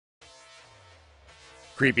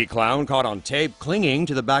Creepy clown caught on tape clinging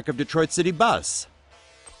to the back of Detroit City bus.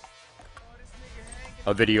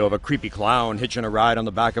 A video of a creepy clown hitching a ride on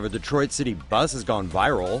the back of a Detroit City bus has gone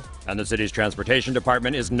viral, and the city's transportation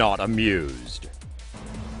department is not amused.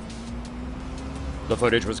 The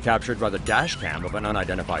footage was captured by the dashcam of an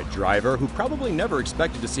unidentified driver who probably never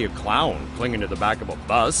expected to see a clown clinging to the back of a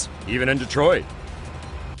bus, even in Detroit.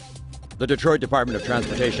 The Detroit Department of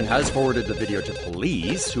Transportation has forwarded the video to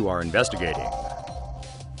police, who are investigating.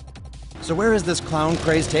 So where is this clown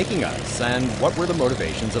craze taking us, and what were the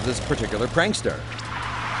motivations of this particular prankster?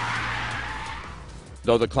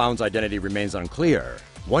 Though the clown's identity remains unclear,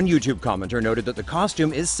 one YouTube commenter noted that the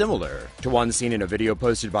costume is similar to one seen in a video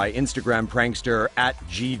posted by Instagram prankster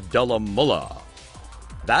 @GDullaMullah.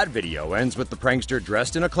 That video ends with the prankster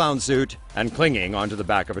dressed in a clown suit and clinging onto the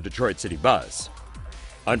back of a Detroit City bus.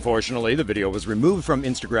 Unfortunately, the video was removed from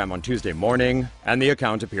Instagram on Tuesday morning, and the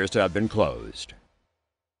account appears to have been closed.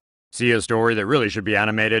 See a story that really should be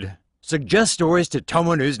animated? Suggest stories to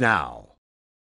TomoNews now.